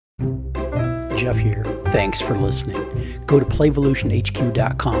Jeff here. Thanks for listening. Go to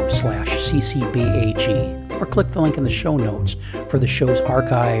playvolutionhq.com/ccbag or click the link in the show notes for the show's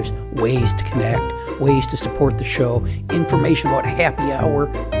archives, ways to connect, ways to support the show, information about Happy Hour,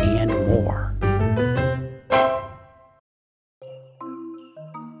 and more.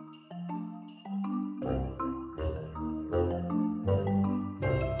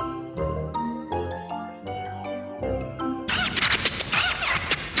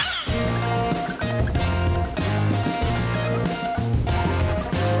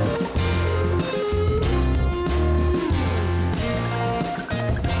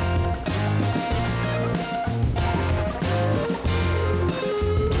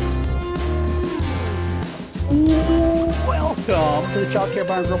 Welcome to the Child Care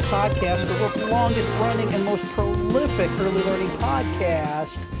Bar and Grill podcast, the world's longest running and most prolific early learning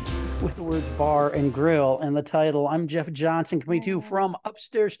podcast with the words bar and grill in the title. I'm Jeff Johnson, coming to you from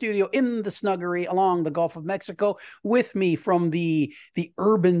upstairs studio in the snuggery along the Gulf of Mexico. With me from the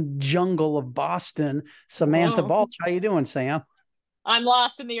urban jungle of Boston, Samantha Balch. How you doing, Sam? I'm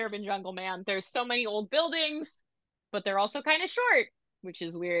lost in the urban jungle, man. There's so many old buildings, but they're also kind of short, which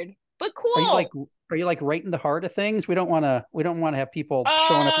is weird, but cool. Are you like right in the heart of things? We don't want to have people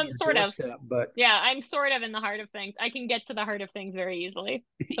showing up at your sort doorstep, of. but yeah, I'm sort of in the heart of things. I can get to the heart of things very easily.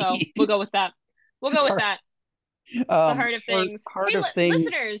 So we'll go with that. We'll go with that. The heart of things. Heart of things.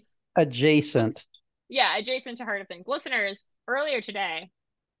 Listeners. Adjacent. Yeah, adjacent to heart of things. Listeners, earlier today,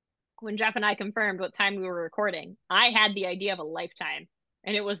 when Jeff and I confirmed what time we were recording, I had the idea of a lifetime,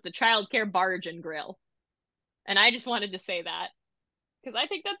 and it was the Child Care Barge and Grill. And I just wanted to say that, because I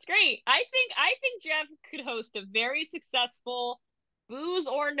think that's great. I think Jeff could host a very successful booze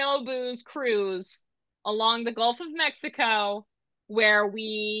or no booze cruise along the Gulf of Mexico where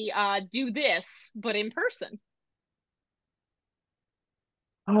we do this, but in person.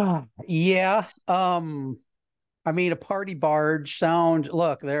 Yeah. I mean, a party barge sounds.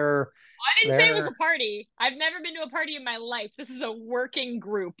 Look, I didn't say it was a party. I've never been to a party in my life. This is a working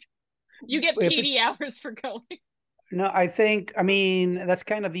group. You get PD hours for going. No, I mean, that's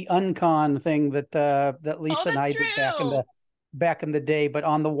kind of the uncon thing that Lisa and I did back in the day, but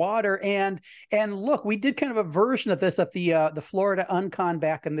on the water. And look, we did kind of a version of this at the Florida Uncon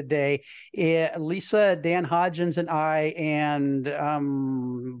back in the day. Lisa, Dan Hodgins, and I, and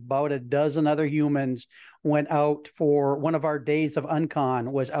about a dozen other humans went out for one of our days of Uncon.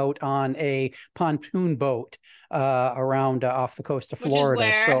 Was out on a pontoon boat around off the coast of Florida.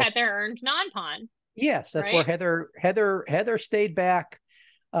 Which is where Heather earned non-pon. Yes, that's right? Where Heather stayed back.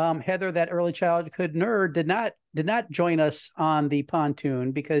 Heather, that early childhood nerd, did not join us on the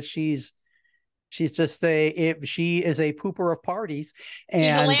pontoon because she's just she is a pooper of parties,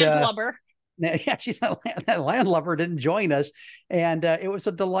 and she's a landlubber. Yeah, she's that landlubber didn't join us, and it was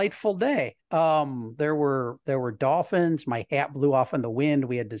a delightful day. There were dolphins. My hat blew off in the wind.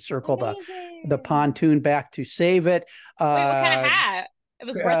 We had to circle the pontoon back to save it. Wait, what kind of hat? It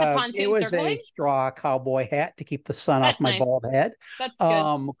was worth the pontoon. It was circling? a straw cowboy hat to keep the sun off my bald head. That's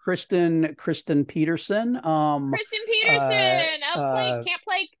good. Kristen Peterson. Kristen Peterson. Camp.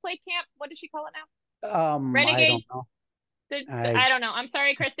 What does she call it now? Renegade. I don't know. I don't know. I'm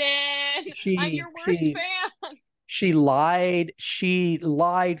sorry, Kristen. I'm your worst fan. She lied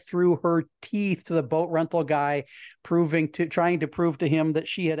through her teeth to the boat rental guy, trying to prove to him that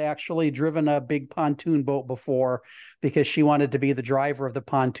she had actually driven a big pontoon boat before, because she wanted to be the driver of the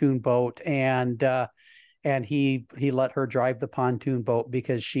pontoon boat, and he let her drive the pontoon boat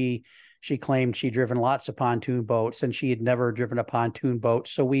because she claimed she'd driven lots of pontoon boats and she had never driven a pontoon boat.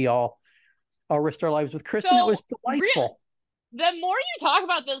 So we all risked our lives with Kristen. It was delightful. Really? The more you talk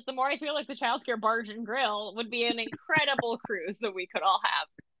about this, the more I feel like the Child Care Barge and Grill would be an incredible cruise that we could all have.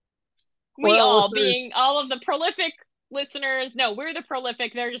 Being all of the prolific listeners. No, we're the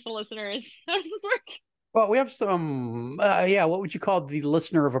prolific. They're just the listeners. How does this work? Well, we have some. What would you call the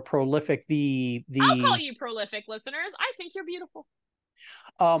listener of a prolific? I'll call you prolific listeners. I think you're beautiful.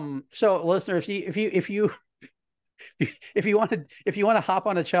 So listeners, if you want to hop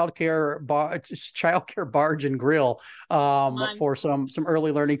on a child care barge and grill for some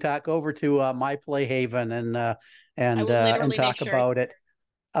early learning talk, over to my Playhaven and talk about it.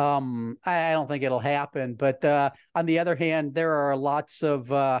 I don't think it'll happen, but on the other hand, there are lots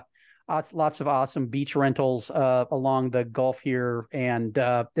of awesome beach rentals along the Gulf here, and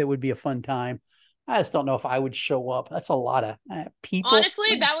it would be a fun time. I just don't know if I would show up. That's a lot of people.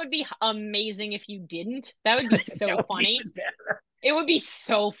 Honestly, that would be amazing if you didn't. That would be so funny. It would be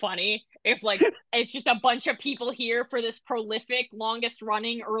so funny. if like it's just a bunch of people here for this prolific, longest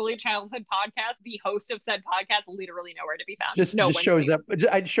running early childhood podcast, the host of said podcast literally nowhere to be found. No Just one shows seen. up.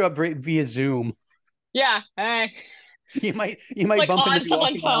 I'd show up via Zoom. Yeah. Hey. You might Like bump into on me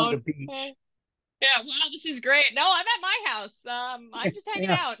someone's walking along the phone. beach. Yeah, wow, this is great. No, I'm at my house. I'm just hanging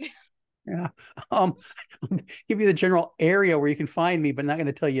Yeah, out. yeah. Um, give you the general area where you can find me, but not going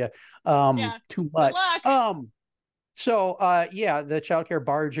to tell you Yeah. too Good much. luck. So yeah, the childcare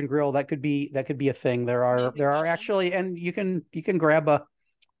barge and grill that could be a thing. Amazing There are question. actually, and you can grab a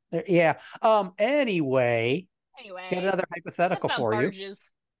yeah. Anyway, got Anyway, another enough hypothetical about for you.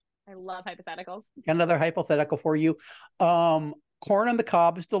 barges. I love hypotheticals. Got another hypothetical for you. Corn on the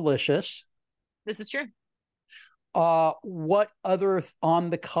cob is delicious. This is true. What other on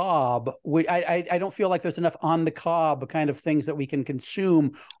the cob would I don't feel like there's enough on the cob kind of things that we can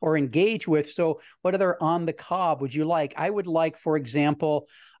consume or engage with. So what other on the cob would you like? I would like, for example,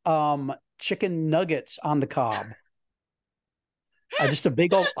 chicken nuggets on the cob. Just a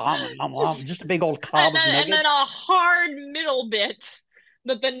big old just a big old cob of And then nuggets. a hard middle bit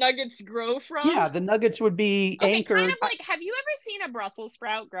that the nuggets grow from. Yeah, the nuggets would be Okay, kind anchored. of like, have you ever seen a Brussels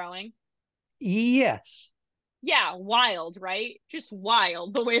sprout growing? Yes. Yeah, wild, right? Just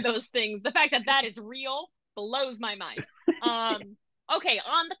wild the way those things, the fact that that is real blows my mind. Okay,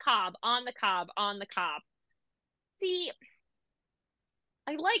 on the cob, on the cob, on the cob. See,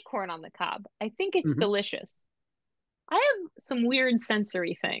 I like corn on the cob. I think it's Hmm. delicious. I have some weird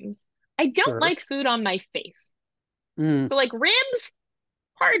sensory things. I don't Sure. like food on my face. Mm. So like ribs,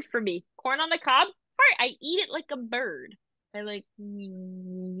 hard for me. Corn on the cob, hard. I eat it like a bird. I like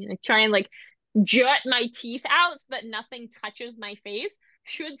I try and like jut my teeth out so that nothing touches my face.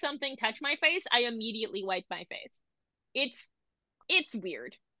 Should something touch my face, I immediately wipe my face. It's it's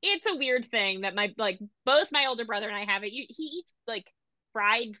weird. It's a weird thing that my like both my older brother and I have it. He eats like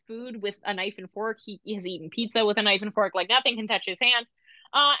fried food with a knife and fork. He has eaten pizza with a knife and fork. Like nothing can touch his hand.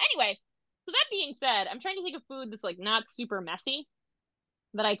 Anyway, so that being said, I'm trying to think of food that's like not super messy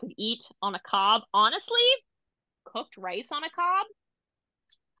that I could eat on a cob. Honestly, cooked rice on a cob,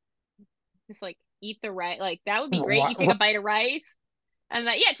 just like eat the rice. Like that would be great. You take a bite of rice, and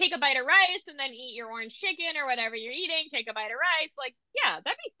then yeah, take a bite of rice and then eat your orange chicken or whatever you're eating. Take a bite of rice. Like, yeah,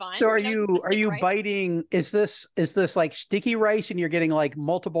 that'd be fun. So You know, just a are stick of you rice. biting, is this like sticky rice and you're getting like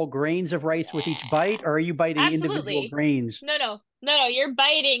multiple grains of rice with each bite, Yeah. or are you biting individual Absolutely. grains? No. You're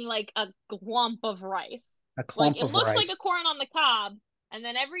biting like a glump of rice. A Like clump it of looks like rice. a corn on the cob, and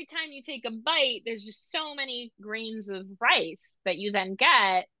then every time you take a bite, there's just so many grains of rice that you then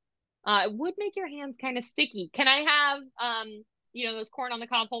get. It would make your hands kind of sticky. Can I have those corn on the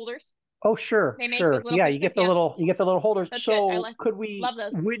cob holders? Oh, sure, They make sure. those little Yeah, push pins. Yeah, you get the little holders. that's good. I So like could we, love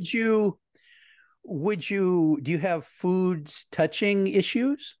those. do you have foods touching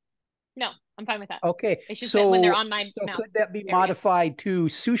issues? No, I'm fine with that. Okay. It's just that when they're on my So mouth could that be area. modified to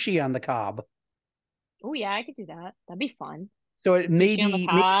sushi on the cob? Oh yeah, I could do that. That'd be fun. So it Sushi on the maybe the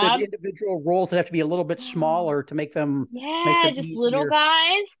cob. individual rolls would have to be a little bit smaller to make Yeah, them just little easier.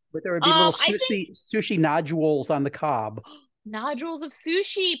 guys. But there would be little I think sushi nodules on the cob. nodules of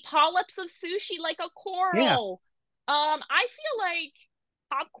sushi, polyps of sushi, like a Yeah, coral. I feel like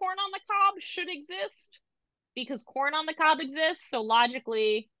popcorn on the cob should exist because corn on the cob exists. So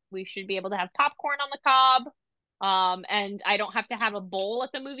logically, we should be able to have popcorn on the cob. And I don't have to have a bowl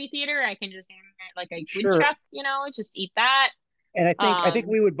at the movie theater. I can just, like a good sure. chef, just eat that. And I think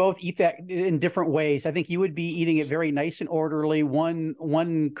Um, we would both eat that in different ways. I think you would be eating it very nice and orderly, one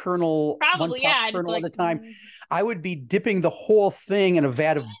Probably, yeah. popped I just kernel at like, a time. I would be dipping the whole thing in a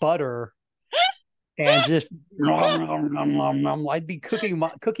vat of butter and just I'd be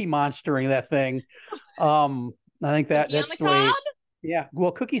cookie monstering that thing. I think cookie on that's the the way. cob. Yeah,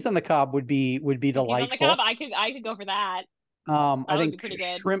 well, cookies on the cob would be Cookies on the cob. delightful. I could go for that. I That would be think pretty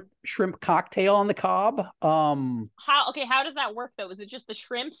good. shrimp cocktail on the cob. How does that work though? Is it just the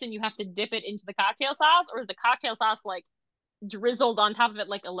shrimps and you have to dip it into the cocktail sauce, or is the cocktail sauce like drizzled on top of it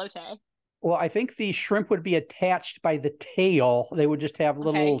like elote? Well, I think the shrimp would be attached by the tail. They would just have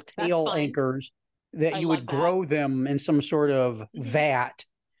little Okay, that's tail fine. anchors that I you would love that. grow them in some sort of Hmm. vat.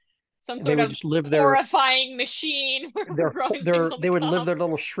 Some They sort would of just live horrifying machine where we're growing things on the they would live cob. their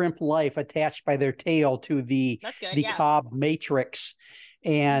little shrimp life attached by their tail to That's good. the Yeah. cob matrix, Hmm.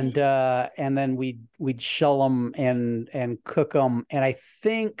 and then we'd shell them and cook them. And I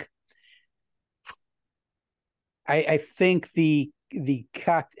think the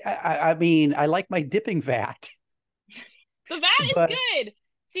cock. I mean, I like my dipping vat, So that is but good.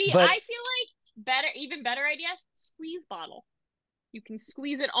 See, but I feel like even better idea, squeeze bottle. You can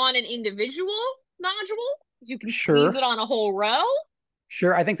squeeze it on an individual nodule. You can squeeze sure, it on a whole row.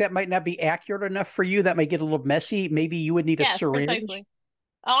 Sure. I think that might not be accurate enough for you. That might get a little messy. Maybe you would need a Yes, syringe precisely.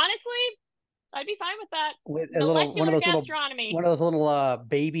 Honestly, I'd be fine with that. with a little Molecular gastronomy. one of those little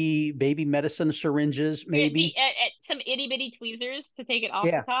baby medicine syringes, maybe. Some itty bitty tweezers to take it off the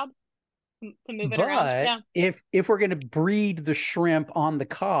Yeah. cob, to move it around. But Yeah. if we're going to breed the shrimp on the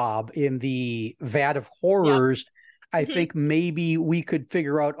cob in the vat of Yep. horrors, I Hmm. think maybe we could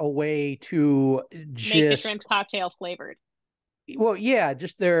figure out a way to Make the shrimp just, cocktail flavored. well, yeah,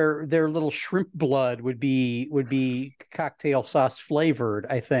 just their little shrimp blood would be cocktail sauce flavored,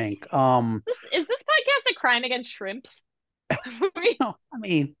 I think. Is this podcast a crime against shrimps? No, I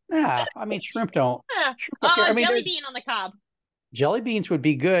mean shrimp don't care. I mean, Jelly bean on the cob. jelly beans would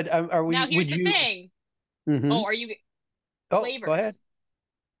be good. Are Now we? here's Would the you? thing. Hmm. Oh, are you Oh, go ahead. flavors?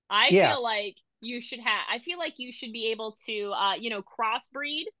 I Yeah. feel like I feel like you should be able to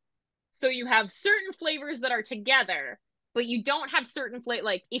crossbreed, so you have certain flavors that are together, but you don't have certain flavor.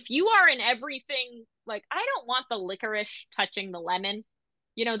 Like if you are in everything, like I don't want the licorice touching the lemon.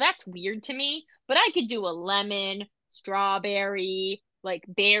 That's weird to me, but I could do a lemon, strawberry, like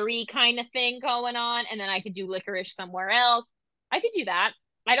berry kind of thing going on, and then I could do licorice somewhere else. I could do that.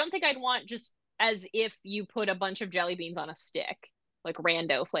 I don't think I'd want just as if you put a bunch of jelly beans on a stick, like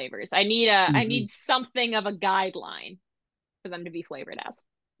rando flavors. I Hmm. need something of a guideline for them to be flavored as.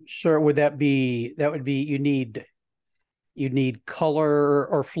 Sure. That would be you need color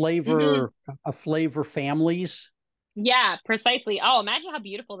or Hmm. flavor families. Yeah, precisely. Oh, imagine how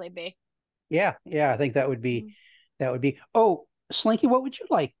beautiful they'd be. Yeah, yeah, I think Mm. that would be. Oh, Slinky, what would you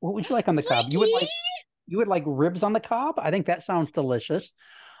like? What would you like on the cob? Slinky, You would like ribs on the cob? I think that sounds delicious.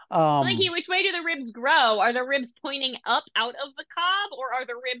 Slinky, Um, which way do the ribs grow? Are the ribs pointing up out of the cob, or are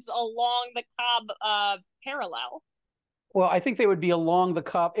the ribs along the cob parallel? well, I think they would be along the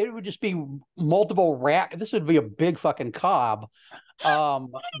cob. It would just be multiple rack. This would be a big fucking cob.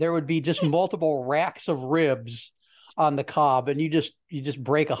 There would be just multiple racks of ribs on the cob, and you just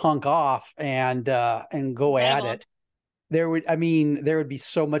break a hunk off and go at Incredible. it. There would be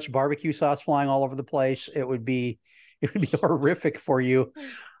so much barbecue sauce flying all over the place. It would be horrific for you. It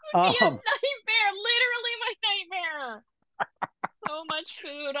would be a Um, nightmare, literally my nightmare. So much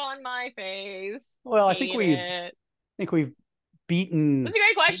food on my face. well, Hate it. I think we've That's beaten a great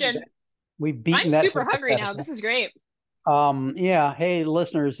beaten question. that we've I'm beaten that super hungry now. hypothetical. This is great. Yeah. Hey,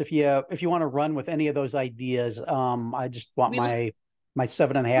 listeners, if you want to run with any of those ideas, I just want We look my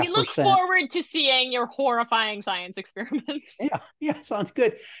seven and a we half look percent. forward to seeing your horrifying science experiments. Yeah, yeah, sounds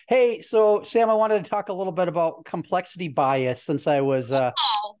good. Hey, so Sam, I wanted to talk a little bit about complexity bias since Oh,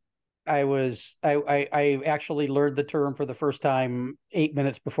 I actually learned the term for the first time 8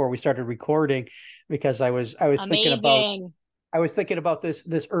 minutes before we started recording because amazing. I was thinking about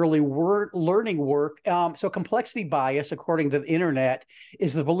this early learning work. So complexity bias, according to the internet,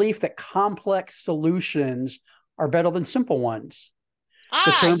 is the belief that complex solutions are better than simple ones.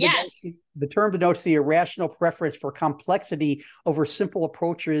 Ah, yes. The term denotes the irrational preference for complexity over simple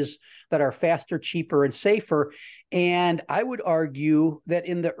approaches that are faster, cheaper, and safer. And I would argue that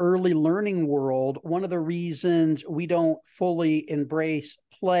in the early learning world, one of the reasons we don't fully embrace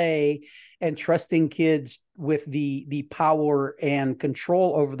play and trusting kids with the power and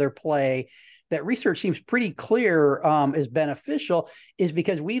control over their play that research seems pretty clear is beneficial is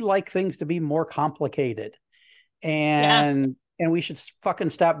because we like things to be more complicated Yeah. and we should fucking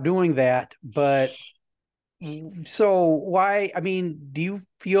stop doing that. But so why? I mean, do you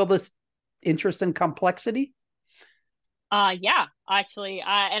feel this interest in complexity? Yeah, actually.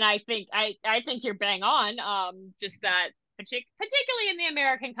 And I think you're bang on. Just that particularly in the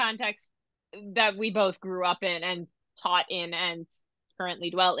American context that we both grew up in and taught in and currently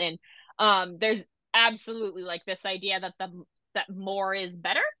dwell in. There's absolutely like this idea that more is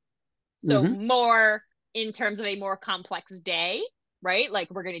better. So Mm-hmm. more in terms of a more complex day, right? Like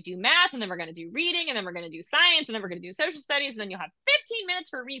we're going to do math and then we're going to do reading and then we're going to do science and then we're going to do social studies and then you'll have 15 minutes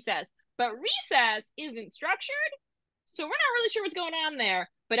for recess. But recess isn't structured, so we're not really sure what's going on there.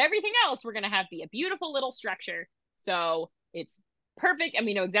 But everything else we're going to have be a beautiful little structure. So it's perfect and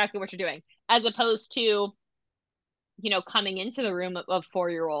we know exactly what you're doing. As opposed to, coming into the room of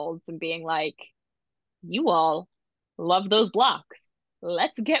 4-year-olds and being like, you all love those blocks.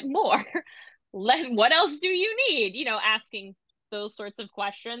 Let's get more. What else do you need? Asking those sorts of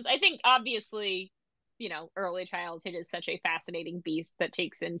questions. I think obviously, early childhood is such a fascinating beast that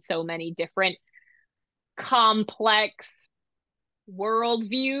takes in so many different complex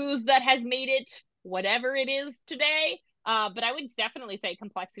worldviews that has made it whatever it is today. But I would definitely say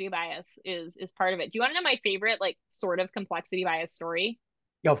complexity bias is part of it. Do you want to know my favorite like sort of complexity bias story?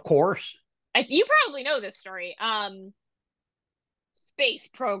 Of course. You probably know this story. space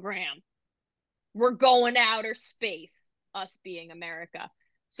program. We're going outer space, us being America.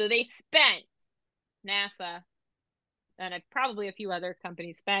 So they spent, NASA and probably a few other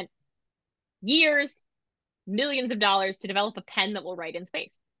companies spent years, millions of dollars to develop a pen that will write in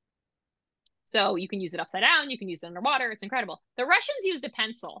space. So you can use it upside down, you can use it underwater. It's incredible. The Russians used a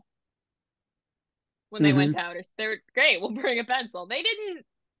pencil when they went out. They're great. We'll bring a pencil. They didn't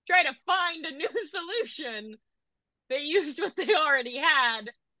try to find a new solution. They used what they already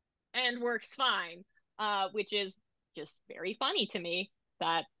had and works fine, which is just very funny to me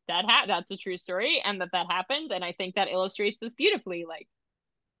that that's a true story and that happens. And I think that illustrates this beautifully. Like,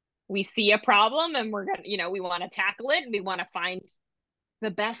 we see a problem and we're gonna, we want to tackle it and we want to find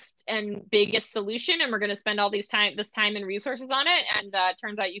the best and biggest solution, and we're going to spend all this time and resources on it. And it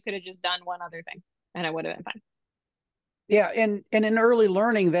turns out you could have just done one other thing and it would have been fine. Yeah, and in early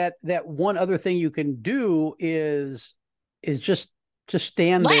learning, that one other thing you can do is just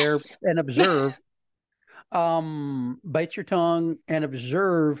stand there and observe. Bite your tongue and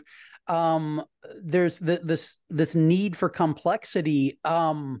observe. There's this need for complexity.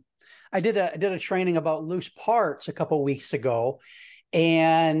 I did a training about loose parts a couple of weeks ago,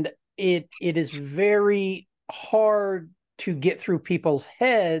 and it is very hard to get through people's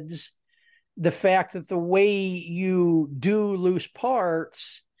heads the fact that the way you do loose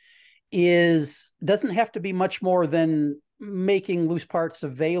parts doesn't have to be much more than making loose parts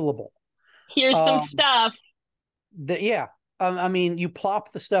available. Here's some stuff. I mean, you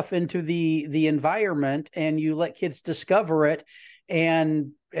plop the stuff into the environment and you let kids discover it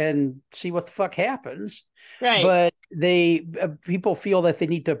and see what the fuck happens. Right. But people feel that they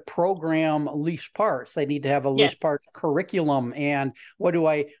need to program loose parts. They need to have a loose parts curriculum. And what do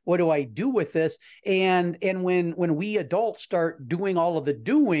I do with this? And when we adults start doing all of the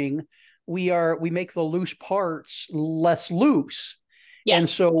doing, we make the loose parts less loose. Yes. And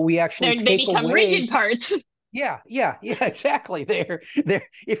so we actually they become rigid parts. Yeah, exactly.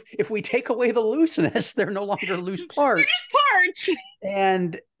 If we take away the looseness, they're no longer loose parts.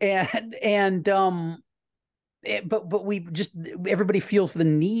 But everybody feels the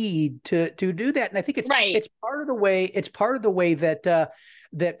need to do that, and I think it's part of the way that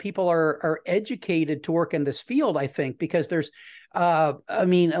people are educated to work in this field. I think because there's I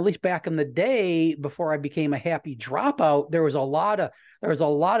mean, at least back in the day before I became a happy dropout, there was a lot of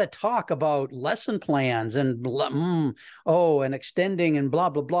talk about lesson plans and and extending and blah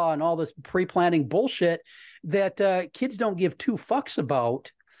blah blah and all this pre-planning bullshit that kids don't give two fucks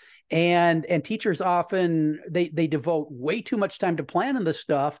about. And teachers often they devote way too much time to planning this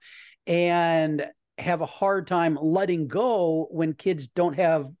stuff and have a hard time letting go when kids don't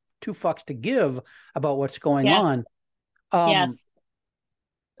have two fucks to give about what's going on. Yes.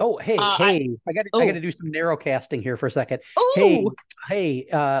 Oh, hey, I got to do some narrowcasting here for a second. Ooh. Hey,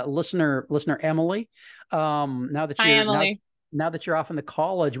 listener Emily. Now that you're off in the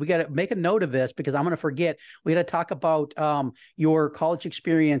college, we got to make a note of this because I'm going to forget. We got to talk about your college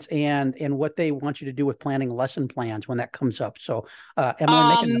experience and what they want you to do with planning lesson plans when that comes up. So,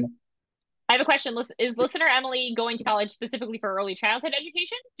 Emily, make a note. I have a question. Is listener Emily going to college specifically for early childhood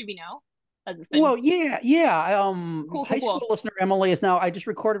education? Do we know? Well, yeah. High school listener Emily is now. I just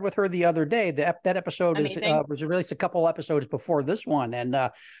recorded with her the other day. That episode was released a couple episodes before this one, and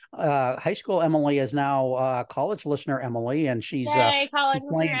high school Emily is now college listener Emily, and she's playing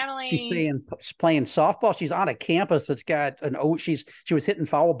softball. She's on a campus that's got she was hitting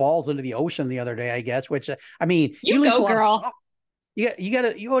foul balls into the ocean the other day, I guess. Which I mean, you go, girl. You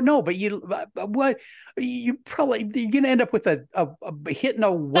gotta, but you're gonna end up with a hitting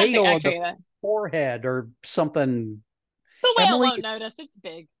a whale on the forehead or something. The whale won't notice. It's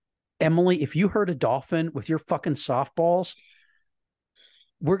big. Emily, if you hurt a dolphin with your fucking softballs,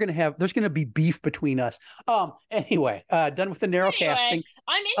 there's gonna be beef between us. Anyway, done with the narrowcasting.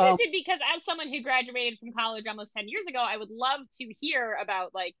 I'm interested because as someone who graduated from college almost 10 years ago, I would love to hear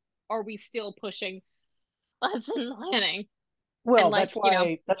about, like, are we still pushing lesson planning? Well, that's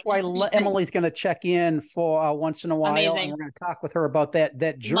why Emily's going to check in for once in a while, and we're going to talk with her about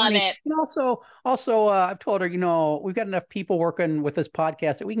that journey. And also, I've told her, we've got enough people working with this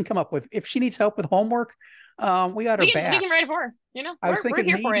podcast that we can come up with. If she needs help with homework, we got her back. We can write it for her. I was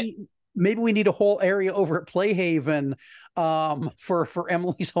thinking maybe we need a whole area over at Playhaven for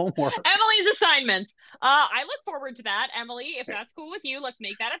Emily's homework. Emily's assignments. I look forward to that, Emily. If that's cool with you, let's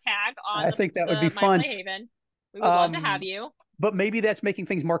make that a tag on. I think that would be fun. Playhaven. We would love to have you. But maybe that's making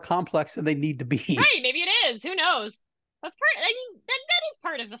things more complex than they need to be. Right, maybe it is. Who knows? That's part. I mean, that is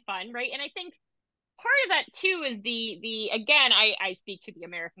part of the fun, right? And I think part of that too is the again, I speak to the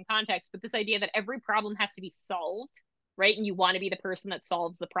American context, but this idea that every problem has to be solved right? And you want to be the person that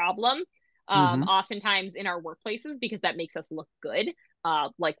solves the problem. Mm-hmm. Oftentimes in our workplaces, because that makes us look good,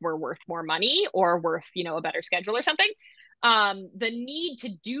 like we're worth more money or worth, a better schedule or something. The need to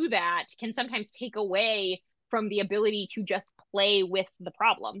do that can sometimes take away from the ability to just play with the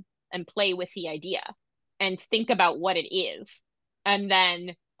problem and play with the idea and think about what it is. And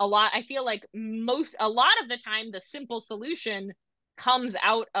then I feel like a lot of the time, the simple solution comes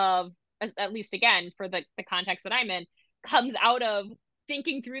out of, at least again, for the context that I'm in, comes out of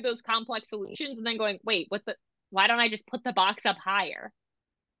thinking through those complex solutions and then going, wait, why don't I just put the box up higher?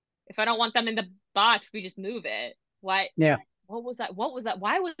 If I don't want them in the box, we just move it. What Yeah. what was that? What was that?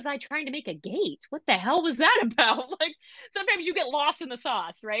 Why was I trying to make a gate? What the hell was that about? Like sometimes you get lost in the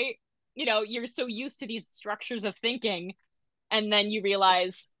sauce, right? You're so used to these structures of thinking, and then you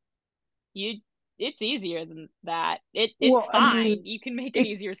realize you it's easier than that. It's Well, I mean, fine. You can make an it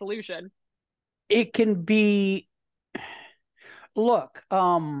easier solution. it can be. Look,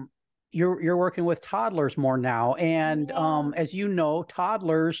 you're working with toddlers more now, and Yeah, as you know,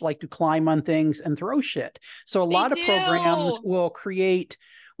 toddlers like to climb on things and throw shit. So a they lot of programs do. will create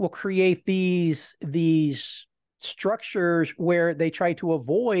these structures where they try to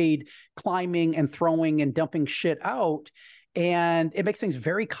avoid climbing and throwing and dumping shit out. And it makes things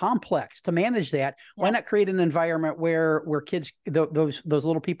very complex to manage that. Why not Yes. create an environment where kids, those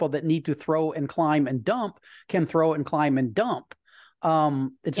little people that need to throw and climb and dump, can throw and climb and dump?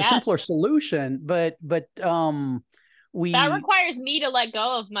 It's a simpler Yes. solution, but That we requires me to let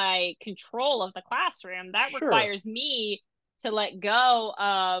go of my control of the classroom. That sure. requires me to let go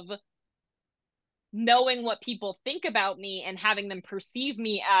of knowing what people think about me and having them perceive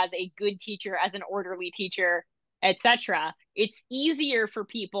me as a good teacher, as an orderly teacher, etc. It's easier for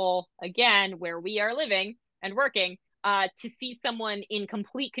people, again, where we are living and working, to see someone in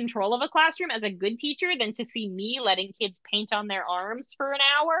complete control of a classroom as a good teacher than to see me letting kids paint on their arms for an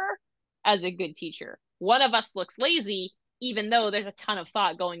hour as a good teacher. One of us looks lazy, even though there's a ton of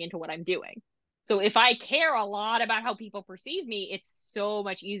thought going into what I'm doing. So if I care a lot about how people perceive me, it's so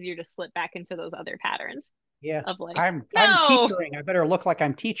much easier to slip back into those other patterns Yeah. of like, I'm no, teachering. I better look like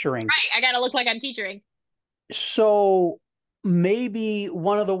I'm teachering. right, I gotta look like I'm teaching. So maybe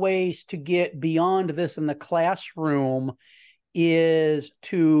one of the ways to get beyond this in the classroom is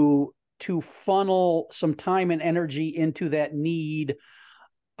to funnel some time and energy into that need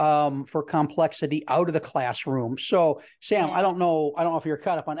for complexity out of the classroom. So, Sam, I Yeah. don't know, if you're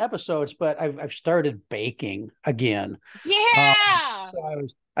caught up on episodes, but I've started baking again. Yeah. So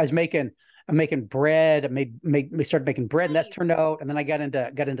I'm making bread. Started making bread, and that's Nice. turned out. And then I got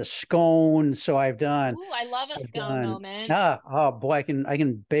into scones. So Ooh, I love a I've scone done. moment. Oh boy, I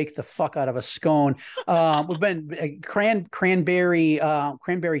can bake the fuck out of a scone. We've been cranberry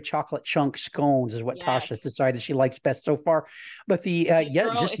chocolate chunk scones is what Tasha's Yes. decided she likes best so far. But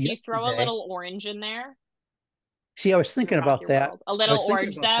just If you throw a yesterday. little orange in there, See, I was it's gonna thinking rock about your that. world. A I little was thinking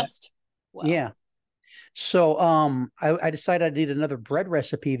orange about that. zest. Whoa. Yeah. So I decided I need another bread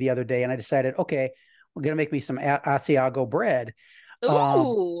recipe the other day, and I decided, okay, we're gonna make me some Asiago bread. Um,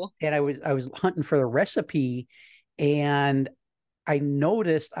 Ooh. and I was hunting for the recipe, and I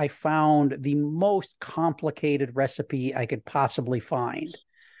noticed I found the most complicated recipe I could possibly find.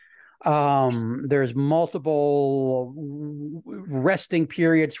 There's multiple resting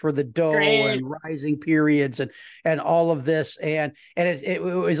periods for the dough Great. and rising periods and all of this, and it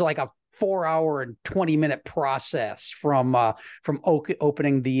was like a 4 hour and 20-minute process from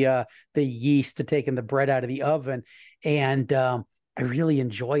opening the yeast to taking the bread out of the oven. And I really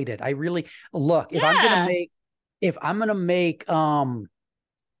enjoyed it. I really look, Yeah. if I'm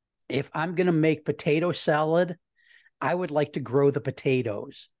gonna make potato salad, I would like to grow the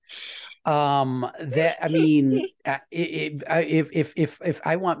potatoes. That I mean, if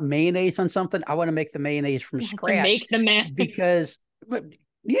I want mayonnaise on something, I want to make the mayonnaise from You have to scratch make the man. because, but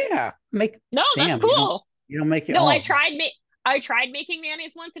yeah, make No, that's Sam. cool. You don't make it. No, Oh, I tried making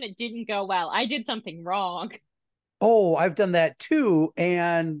mayonnaise once and it didn't go well. I did something wrong. oh, I've done that too,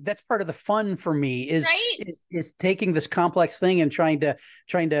 and that's part of the fun for me is Right? is is taking this complex thing and trying to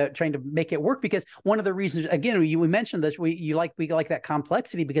make it work. Because one of the reasons, again, we mentioned this, we like that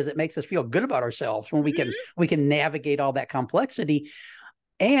complexity because it makes us feel good about ourselves when we can Hmm. we can navigate all that complexity.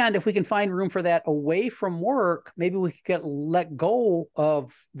 And if we can find room for that away from work, maybe we could let go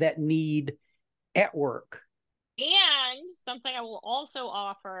of that need at work. And something I will also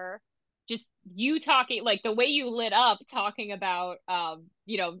offer, just you talking, like the way you lit up talking about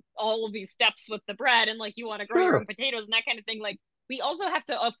all of these steps with the bread and like you want to grow your own Sure, potatoes and that kind of thing. Like we also have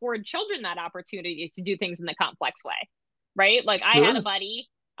to afford children that opportunity to do things in the complex way. Right? Like I had a sure. buddy,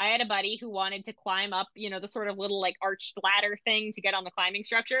 I had a buddy who wanted to climb up, you know, the sort of little like arched ladder thing to get on the climbing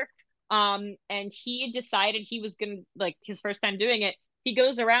structure. And he decided he was gonna, like, his first time doing it, he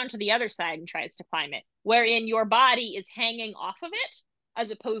goes around to the other side and tries to climb it, wherein your body is hanging off of it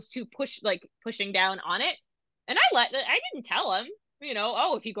as opposed to pushing down on it. And I didn't tell him, you know,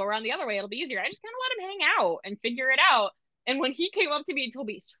 oh, if you go around the other way, it'll be easier. I just kind of let him hang out and figure it out. And when he came up to me and told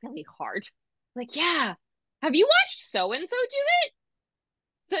me it's really hard, like, yeah, have you watched so and so do it?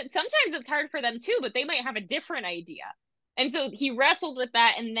 So sometimes it's hard for them too, but they might have a different idea. And so he wrestled with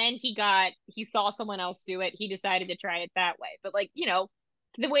that, and then he saw someone else do it. He decided to try it that way. But like, you know,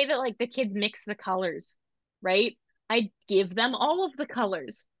 the way that like the kids mix the colors, right? I give them all of the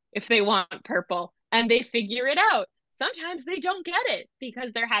colors if they want purple, and they figure it out. Sometimes they don't get it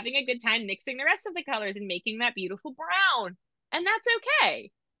because they're having a good time mixing the rest of the colors and making that beautiful brown. And that's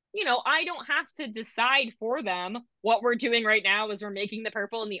okay. You know, I don't have to decide for them. What we're doing right now is we're making the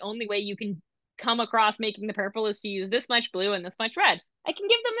purple, and the only way you can come across making the purple is to use this much blue and this much red. I can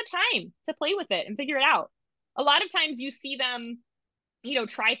give them the time to play with it and figure it out. A lot of times you see them, you know,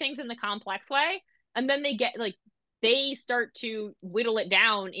 try things in the complex way, and then they start to whittle it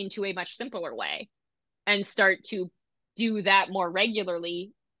down into a much simpler way and start to do that more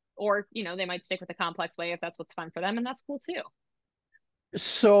regularly. Or, you know, they might stick with the complex way if that's what's fun for them, and that's cool too.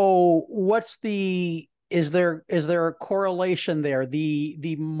 So is there a correlation there?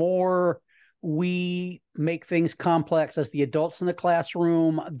 The more we make things complex as the adults in the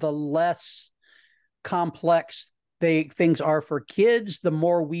classroom, the less complex things are for kids. The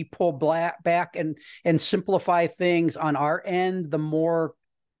more we pull back and simplify things on our end, the more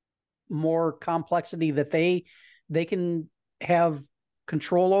complexity that they can have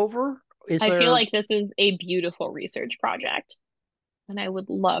control over. I feel like this is a beautiful research project, and I would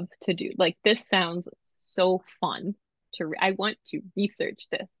love to do, like, this sounds so fun I want to research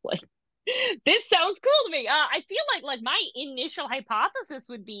this. Like, this sounds cool to me. I feel like my initial hypothesis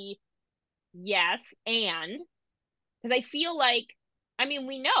would be yes, and because I feel like, I mean,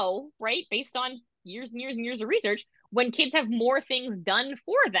 we know, right, based on years and years and years of research, when kids have more things done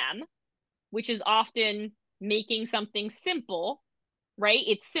for them, which is often making something simple, right?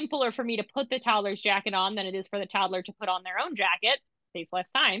 It's simpler for me to put the toddler's jacket on than it is for the toddler to put on their own jacket. Takes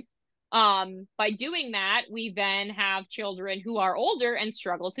less time. By doing that, we then have children who are older and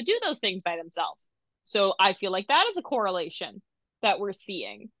struggle to do those things by themselves. So I feel like that is a correlation that we're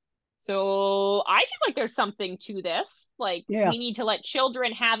seeing. So I feel like there's something to this. Like, Yeah. we need to let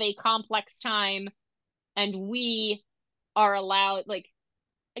children have a complex time, and we are allowed, like,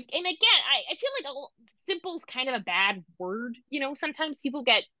 and again, I feel like simple is kind of a bad word. You know, sometimes people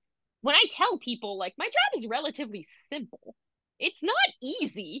get, when I tell people, like, my job is relatively simple, it's not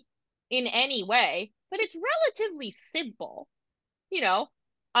easy in any way, but it's relatively simple. You know,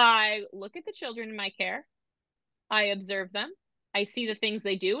 I look at the children in my care, I observe them, I see the things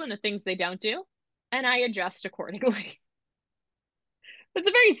they do and the things they don't do, and I adjust accordingly. It's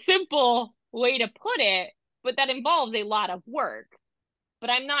a very simple way to put it, but that involves a lot of work. But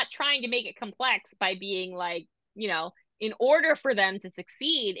I'm not trying to make it complex by being like, you know, in order for them to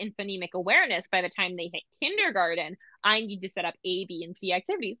succeed in phonemic awareness by the time they hit kindergarten, I need to set up A, B, and C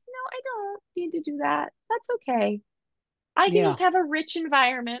activities. No, I don't need to do that. That's okay. I can Yeah. just have a rich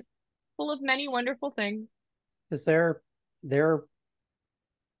environment full of many wonderful things. Because they're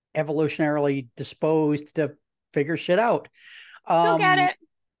evolutionarily disposed to figure shit out. Go get Um, it.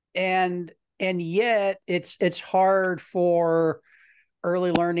 and yet it's hard for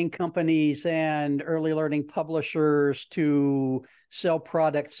early learning companies and early learning publishers to sell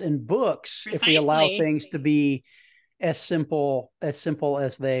products and books if we allow Precisely. things to be as simple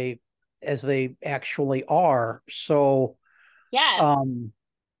as they actually are. So Yes. um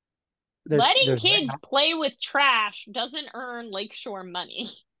Letting there's kids that. play with trash doesn't earn Lakeshore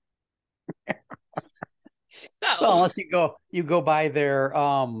money. Well, So, unless you go buy their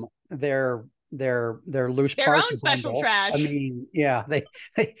loose their parts own special bundle. I trash. mean, yeah, they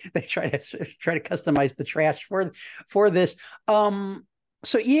try to customize the trash for this.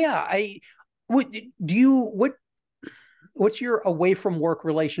 So yeah, I would do you what's your away from work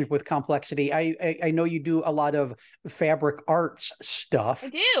relationship with complexity? I know you do a lot of fabric arts I stuff. Do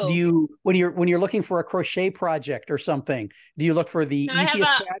do. you when you're looking for a crochet project or something, do you look for the So I have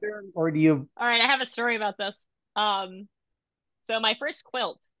easiest pattern or do you? all right, I have a story about this. Um, so my first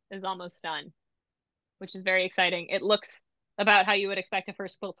quilt is almost done, which is very exciting. It looks about how you would expect a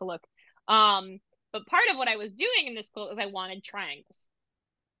first quilt to look. Um, but part of what I was doing in this quilt is I wanted triangles.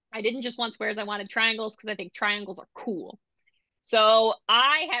 I didn't just want squares, I wanted triangles because I think triangles are cool. So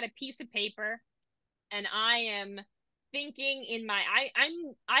I had a piece of paper, and I am thinking in my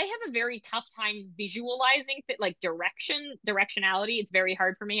I have a very tough time visualizing like directionality. It's very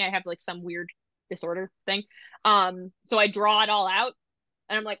hard for me. I have like some weird disorder thing. So I draw it all out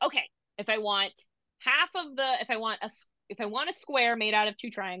and I'm like, okay, if I want half of the if I want a square made out of two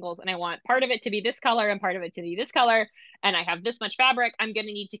triangles and I want part of it to be this color and part of it to be this color and I have this much fabric, I'm going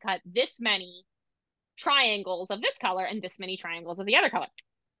to need to cut this many triangles of this color and this many triangles of the other color.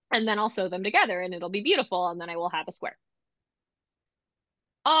 And then I'll sew them together and it'll be beautiful and then I will have a square.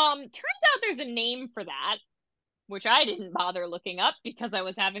 Turns out there's a name for that, which I didn't bother looking up because I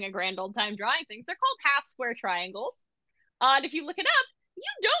was having a grand old time drawing things. They're called half square triangles. And if you look it up, you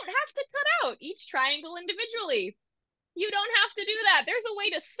don't have to cut out each triangle individually. You don't have to do that. There's a way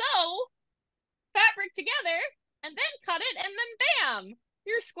to sew fabric together and then cut it and then bam,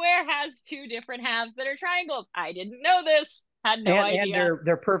 your square has two different halves that are triangles. I didn't know this. Had no idea. And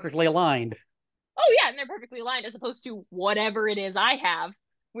they're perfectly aligned. Oh yeah, and they're perfectly aligned as opposed to whatever it is I have,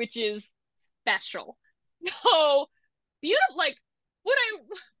 which is special. So beautiful. Like when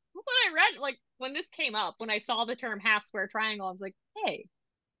I read, like when this came up, when I saw the term half square triangle, I was like, hey,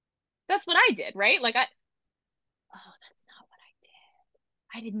 that's what I did, right? Like oh, that's not what I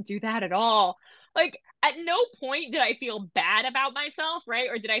did. I didn't do that at all. Like at no point did I feel bad about myself, right?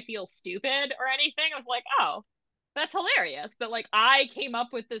 Or did I feel stupid or anything? I was like, oh, that's hilarious that like I came up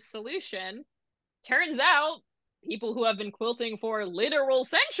with this solution. Turns out people who have been quilting for literal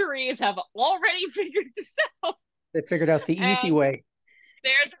centuries have already figured this out. They figured out the easy way.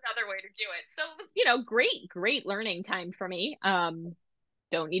 There's another way to do it. So it was, great learning time for me.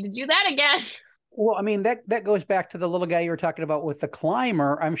 Don't need to do that again. Well, I mean, that goes back to the little guy you were talking about with the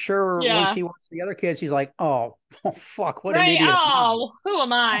climber. I'm sure once he watched the other kids, he's like, oh fuck, what an idiot. Oh, who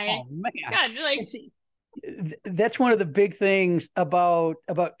am I? Oh, man. God, like, see, that's one of the big things about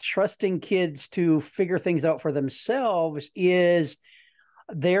trusting kids to figure things out for themselves is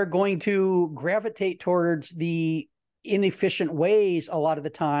they're going to gravitate towards the inefficient ways a lot of the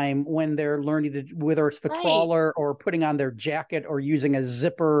time when they're learning to, whether it's the crawler or putting on their jacket or using a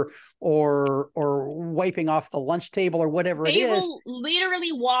zipper or wiping off the lunch table or whatever it is. They will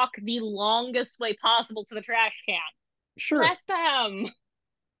literally walk the longest way possible to the trash can. Sure. Let them.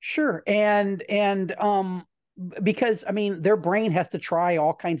 Sure. And because I mean their brain has to try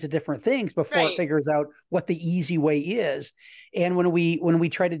all kinds of different things before it figures out what the easy way is. And when we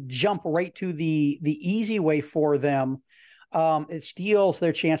try to jump right to the easy way for them, it steals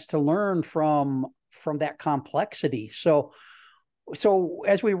their chance to learn from that complexity. So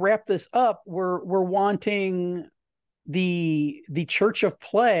as we wrap this up, we're wanting the Church of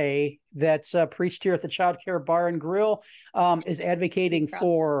Play that's preached here at the Child Care Bar and Grill is advocating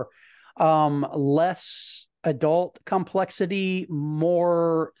for less adult complexity,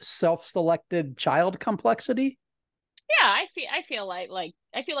 more self-selected child complexity. Yeah, I feel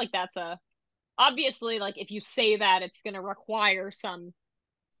like that's obviously like if you say that it's going to require some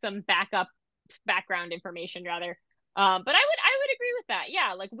background information rather. But I would agree with that.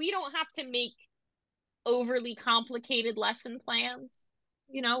 Yeah, like we don't have to make overly complicated lesson plans.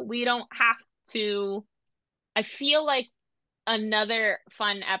 We don't have to. I feel like another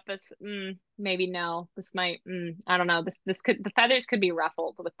fun episode. Maybe no. This might. I don't know. This could, the feathers could be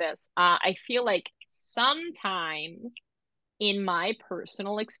ruffled with this. I feel like sometimes, in my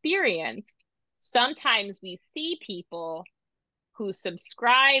personal experience, sometimes we see people who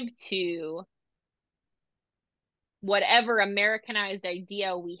subscribe to whatever Americanized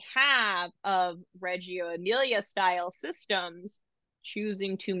idea we have of Reggio Emilia style systems,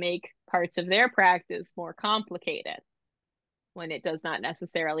 choosing to make parts of their practice more complicated when it does not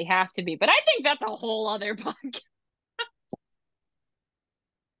necessarily have to be. But I think that's a whole other podcast.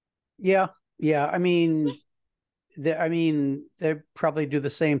 Yeah. I mean, they probably do the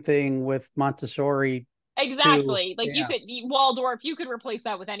same thing with Montessori. Exactly. Like you could Waldorf, you could replace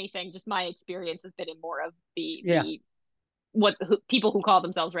that with anything. Just my experience has been in more of the people who call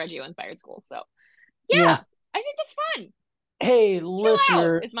themselves Reggio inspired schools. So yeah, I think that's fun. Hey,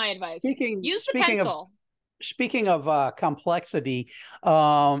 listener, is my advice. Use the pencil. Speaking of complexity,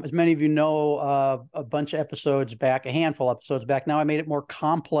 as many of you know, a bunch of episodes back, a handful of episodes back now, I made it more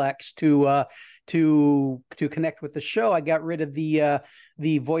complex to connect with the show. I got rid of the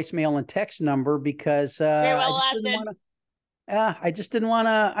voicemail and text number because I just didn't want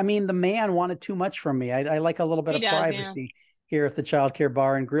to. I mean, the man wanted too much from me. I like a little bit of privacy. Here at the Child Care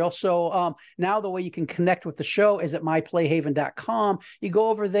Bar and Grill. So now the way you can connect with the show is at myplayhaven.com. You go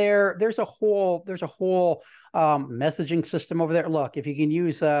over there. There's a whole messaging system over there. Look, if you can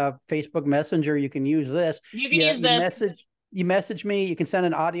use Facebook Messenger, you can use this. You can use this. you message me. You can send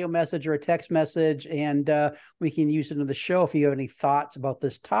an audio message or a text message, and we can use it in the show if you have any thoughts about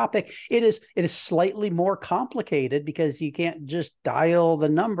this topic. It is slightly more complicated because you can't just dial the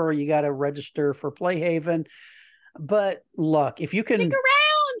number. You got to register for Playhaven. But look, if you can stick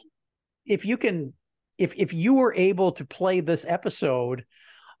around, if you were able to play this episode,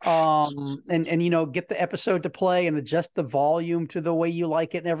 and get the episode to play and adjust the volume to the way you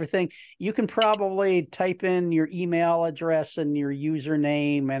like it and everything, you can probably type in your email address and your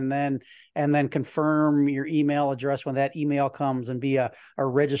username, and then confirm your email address when that email comes, and be a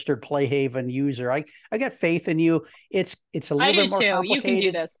registered Playhaven user. I got faith in you. It's a little bit more complicated. You can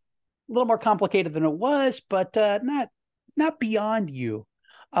do this. A little more complicated than it was, but not beyond you.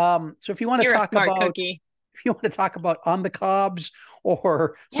 So if you want to talk about cookie. If you want to talk about On the Cobs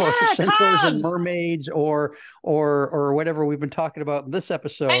or Centaurs and Mermaids or whatever we've been talking about in this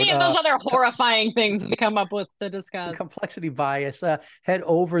episode, any of those other horrifying things we come up with to discuss, complexity bias, head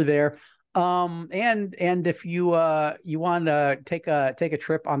over there. And if you want to take a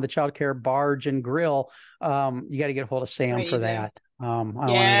trip on the childcare barge and grill, you got to get a hold of Sam for that. I don't want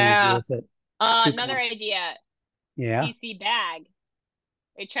anything to do with it. Another idea. Yeah. CCBAG,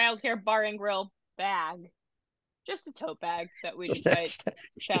 a childcare bar and grill bag. Just a tote bag that we just write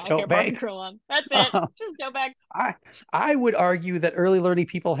childcare bar and grill on. That's it. Just a tote bag. I would argue that early learning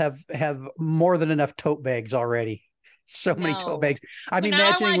people have more than enough tote bags already. Many tote bags. I'm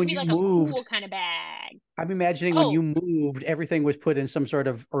imagining when you moved, cool kind of bag. I'm imagining when you moved, everything was put in some sort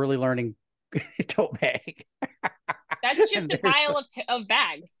of early learning tote bag. That's just a pile of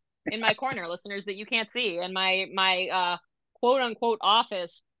bags in my corner, listeners, that you can't see. And my quote unquote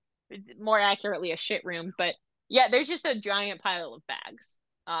office, more accurately a shit room, but yeah, there's just a giant pile of bags.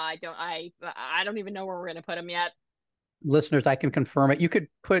 I don't even know where we're gonna put them yet. Listeners, I can confirm it. You could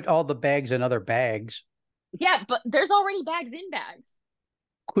put all the bags in other bags. Yeah, but there's already bags in bags.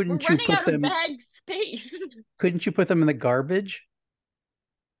 Couldn't you put them? Bag space. Couldn't you put them in the garbage?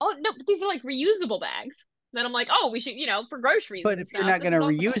 Oh no, but these are like reusable bags. Then I'm like, oh, we should, for groceries. But if you're not going to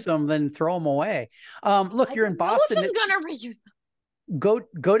reuse them, then throw them away. Look, you're in Boston. I'm going to reuse them.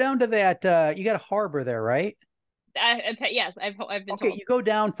 Go down to that. You got a harbor there, right? Yes, I've been okay, told. You go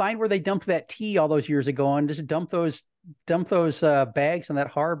down, find where they dumped that tea all those years ago, and just dump those bags in that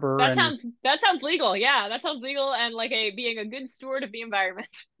harbor. That sounds legal. Yeah, that sounds legal, and like being a good steward of the environment.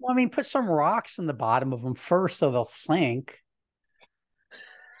 Well, I mean, put some rocks in the bottom of them first, so they'll sink.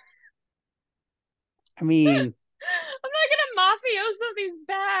 I mean, I'm not gonna mafioso these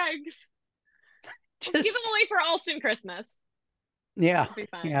bags. Just give them away for Alston Christmas. Yeah,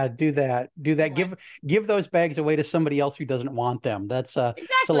 do that. Anyway. Give those bags away to somebody else who doesn't want them. That's exactly.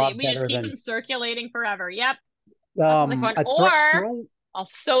 It's a lot we better just keep than them circulating forever. Yep. Or I'll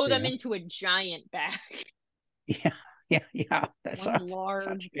sew them into a giant bag. Yeah. That's one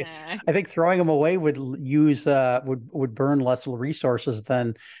large bag. I think throwing them away would burn less resources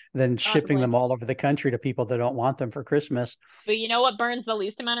than shipping them all over the country to people that don't want them for Christmas. But you know what burns the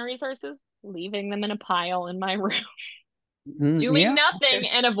least amount of resources? Leaving them in a pile in my room. Doing nothing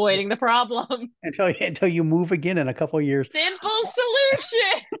and avoiding the problem until you move again in a couple of years. Simple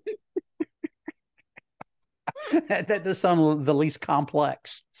solution. that does sound the least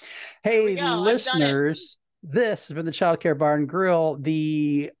complex. Hey, listeners, this has been the Child Care Bar and Grill,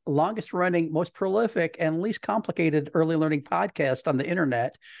 the longest running, most prolific, and least complicated early learning podcast on the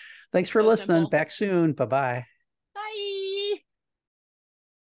internet. Thanks for listening. Simple. Back soon. Bye-bye. Bye.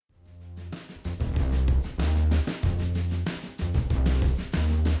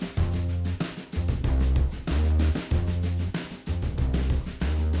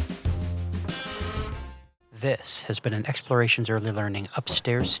 This has been an Explorations Early Learning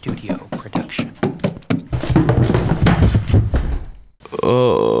Upstairs Studio production.